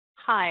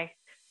Hi,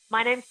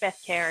 my name's Beth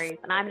Carey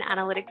and I'm an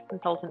analytics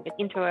consultant with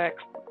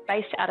Interworks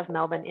based out of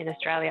Melbourne in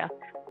Australia.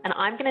 And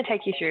I'm going to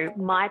take you through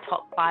my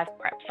top 5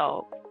 prep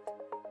solves.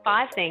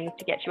 5 things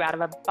to get you out of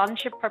a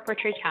bunch of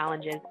preparatory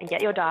challenges and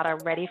get your data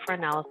ready for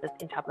analysis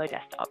in Tableau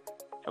Desktop.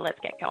 So let's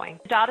get going.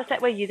 The data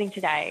set we're using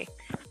today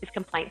is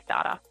complaints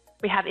data.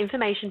 We have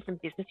information from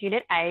Business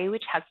Unit A,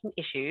 which has some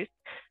issues.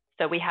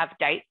 So we have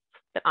dates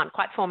that aren't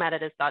quite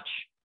formatted as such,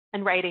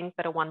 and ratings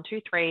that are 1, 2,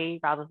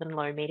 3 rather than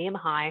low, medium,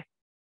 high.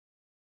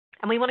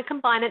 And we want to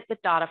combine it with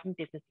data from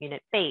Business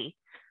Unit B,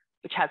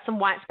 which has some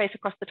white space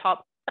across the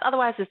top, but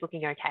otherwise is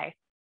looking okay.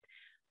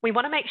 We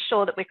want to make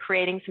sure that we're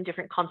creating some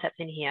different concepts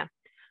in here.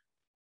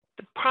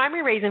 The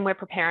primary reason we're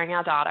preparing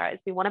our data is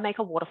we want to make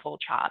a waterfall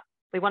chart.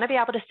 We want to be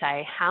able to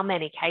say how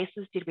many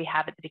cases did we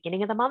have at the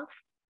beginning of the month,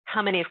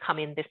 how many have come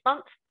in this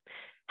month,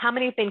 how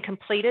many have been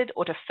completed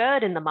or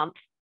deferred in the month,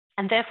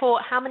 and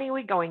therefore how many are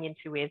we going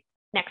into with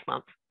next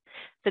month.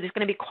 So there's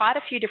going to be quite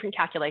a few different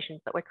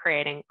calculations that we're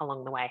creating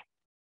along the way.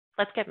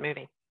 Let's get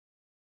moving.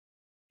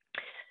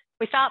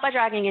 We start by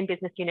dragging in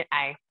Business Unit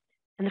A.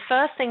 And the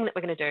first thing that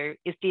we're going to do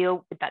is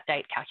deal with that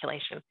date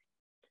calculation.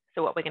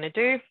 So what we're going to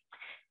do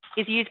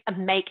is use a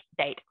make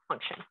date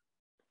function.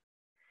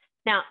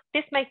 Now,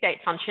 this make date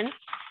function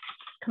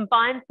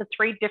combines the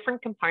 3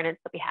 different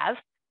components that we have,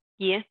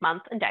 year,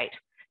 month, and date,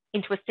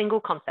 into a single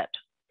concept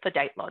for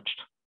date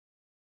lodged.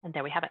 And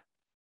there we have it.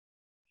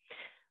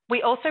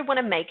 We also want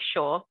to make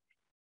sure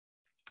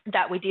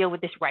that we deal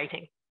with this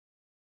rating.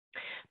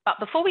 But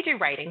before we do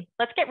rating,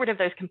 let's get rid of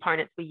those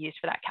components we used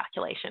for that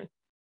calculation,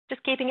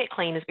 just keeping it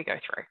clean as we go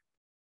through.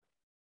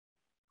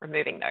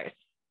 Removing those.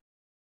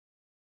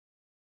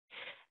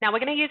 Now we're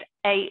going to use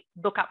a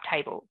lookup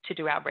table to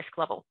do our risk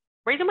level.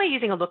 The reason we're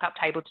using a lookup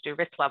table to do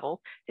risk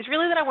level is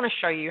really that I want to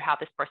show you how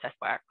this process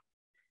works.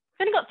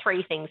 We've only got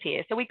 3 things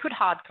here, so we could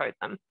hard code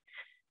them.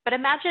 But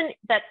imagine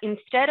that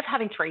instead of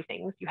having 3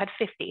 things, you had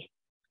 50,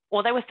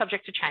 or they were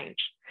subject to change.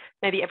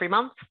 Maybe every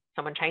month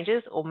someone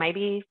changes, or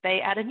maybe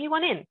they add a new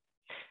one in.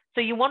 So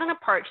you want an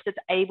approach that's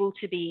able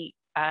to be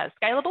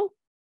scalable,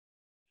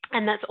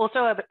 and that's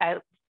also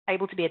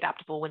able to be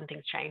adaptable when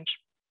things change.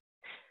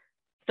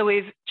 So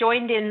we've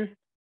joined in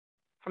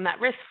from that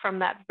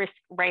risk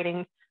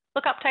rating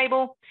lookup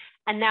table,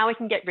 and now we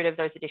can get rid of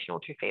those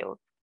additional 2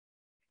 fields.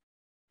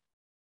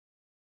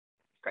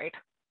 Great.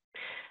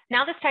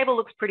 Now this table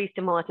looks pretty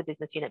similar to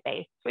Business Unit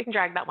B, so we can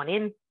drag that one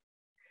in.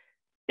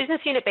 Business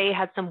Unit B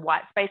has some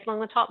white space along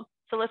the top,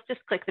 so let's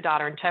just click the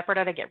data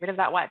interpreter to get rid of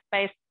that white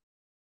space.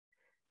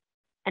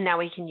 And now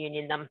we can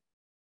union them.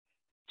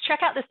 Check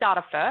out this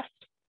data first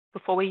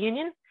before we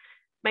union.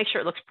 Make sure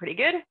it looks pretty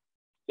good.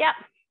 Yep,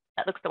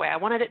 that looks the way I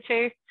wanted it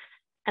to.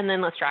 And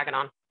then let's drag it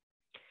on.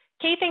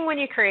 Key thing when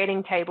you're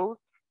creating tables,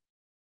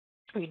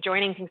 or you're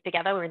joining things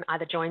together, or in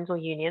either joins or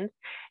unions,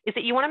 is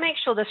that you want to make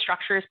sure the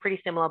structure is pretty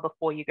similar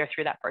before you go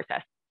through that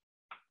process.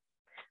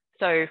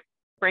 So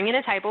bring in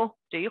a table,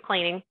 do your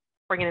cleaning,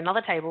 bring in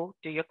another table,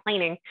 do your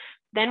cleaning.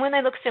 Then when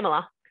they look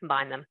similar,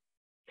 combine them.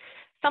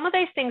 Some of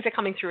these things are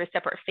coming through a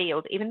separate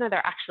field, even though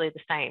they're actually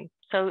the same.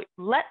 So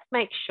let's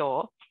make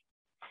sure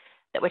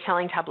that we're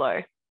telling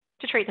Tableau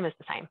to treat them as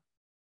the same,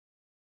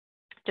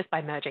 just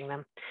by merging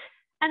them.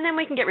 And then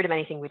we can get rid of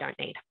anything we don't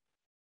need.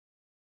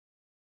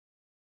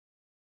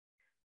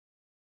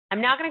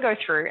 I'm now going to go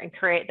through and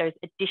create those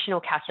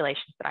additional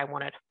calculations that I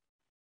wanted.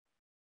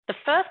 The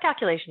first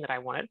calculation that I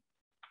wanted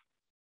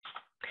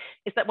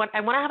is that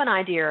I want to have an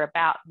idea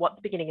about what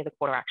the beginning of the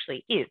quarter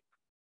actually is,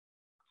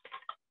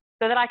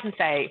 so that I can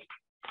say,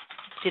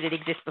 did it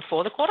exist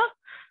before the quarter,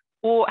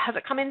 or has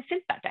it come in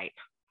since that date?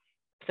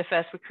 So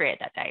first we create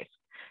that date,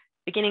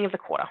 beginning of the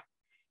quarter,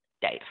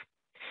 date.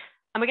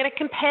 And we're going to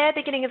compare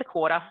beginning of the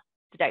quarter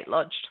to date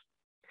lodged.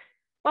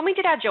 When we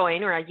did our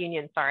join, or our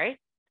union, sorry,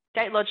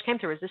 date lodged came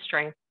through as a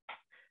string.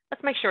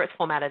 Let's make sure it's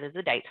formatted as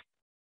a date.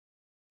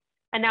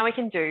 And now we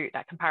can do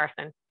that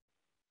comparison.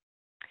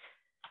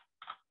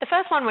 The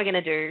first one we're going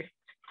to do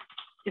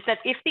is that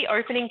if the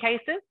opening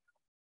cases,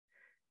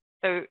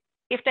 so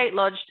if date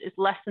lodged is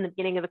less than the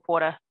beginning of the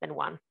quarter, then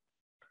 1.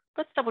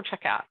 Let's double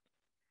check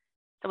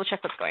what's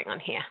going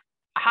on here.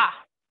 Aha,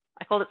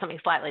 I called it something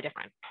slightly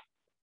different.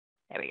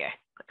 There we go,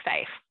 click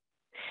save.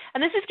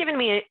 And this has given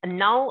me a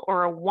null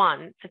or a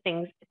 1 for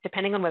things,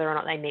 depending on whether or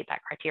not they meet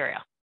that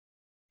criteria.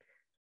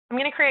 I'm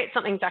going to create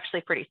something that's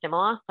actually pretty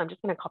similar. So I'm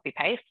just going to copy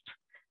paste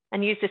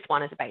and use this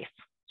one as a base.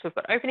 So we've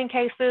got opening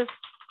cases,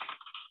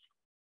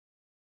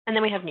 and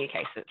then we have new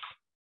cases.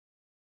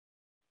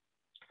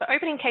 So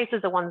opening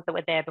cases are ones that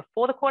were there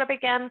before the quarter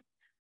began.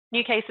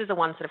 New cases are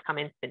ones that have come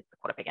in since the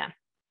quarter began.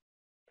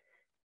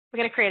 We're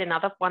going to create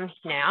another one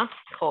now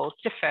called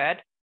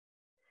Deferred.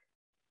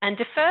 And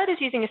Deferred is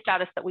using a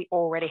status that we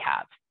already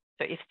have.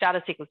 So if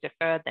status equals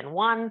deferred, then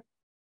 1.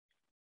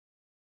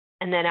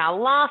 And then our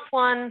last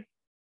one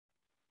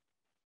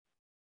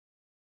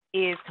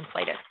is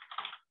completed.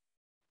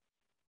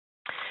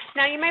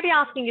 Now you may be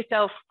asking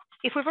yourself,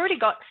 if we've already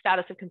got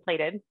status of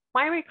completed,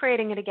 why are we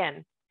creating it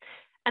again?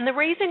 And the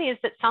reason is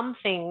that some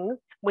things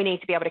we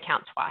need to be able to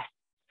count twice.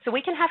 So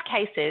we can have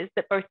cases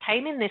that both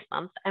came in this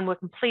month and were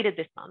completed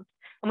this month,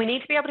 And we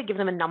need to be able to give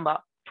them a number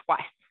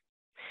twice.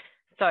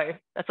 So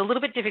that's a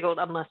little bit difficult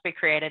unless we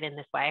create it in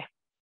this way.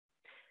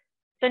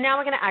 So now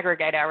we're going to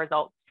aggregate our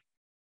results.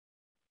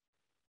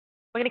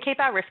 We're going to keep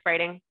our risk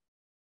rating,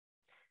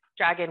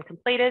 drag in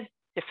completed,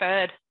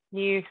 deferred,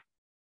 new,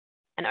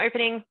 and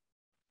opening.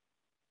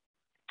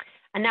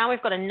 And now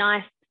we've got a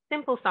nice,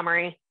 simple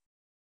summary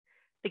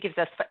that gives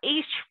us for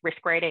each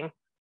risk rating,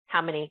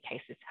 how many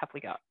cases have we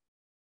got.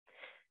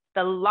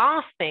 The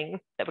last thing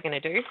that we're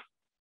going to do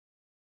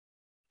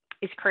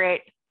is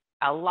create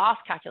our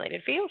last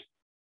calculated field.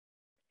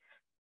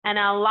 And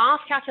our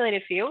last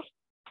calculated field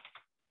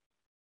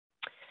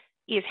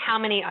is how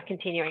many are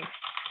continuing.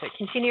 So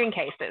continuing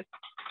cases.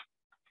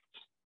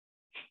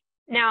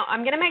 Now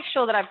I'm going to make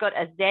sure that I've got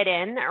a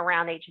ZN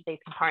around each of these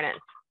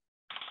components.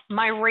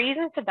 My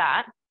reason for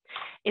that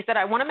is that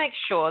I want to make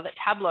sure that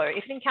Tableau,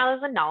 if it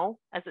encounters a null,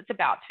 as it's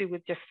about to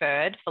with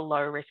deferred for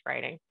low risk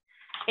rating,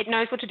 it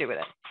knows what to do with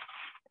it.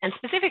 And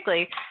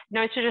specifically,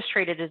 knows to just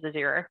treat it as a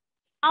 0.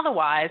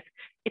 Otherwise,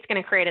 it's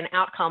going to create an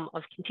outcome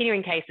of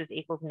continuing cases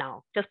equals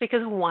null, just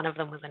because one of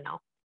them was a null.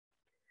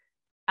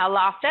 Our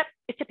last step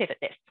is to pivot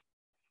this.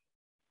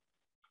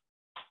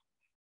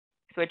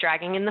 So we're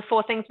dragging in the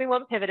 4 things we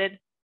want pivoted.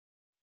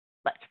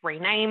 Let's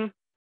rename,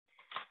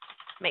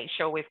 make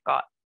sure we've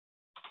got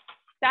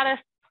status.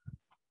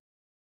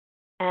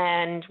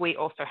 And we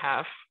also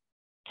have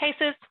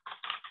cases.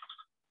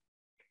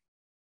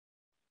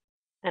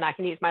 And I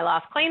can use my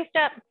last clean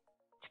step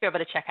to be able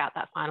to check out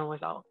that final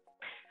result.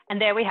 And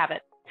there we have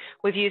it.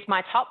 We've used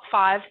my top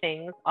 5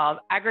 things of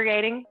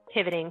aggregating,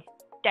 pivoting,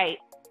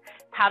 dates,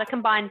 how to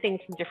combine things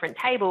from different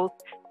tables,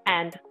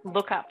 and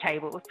lookup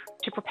tables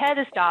to prepare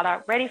this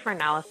data ready for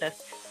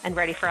analysis and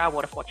ready for our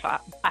waterfall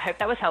chart. I hope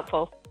that was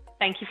helpful.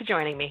 Thank you for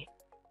joining me.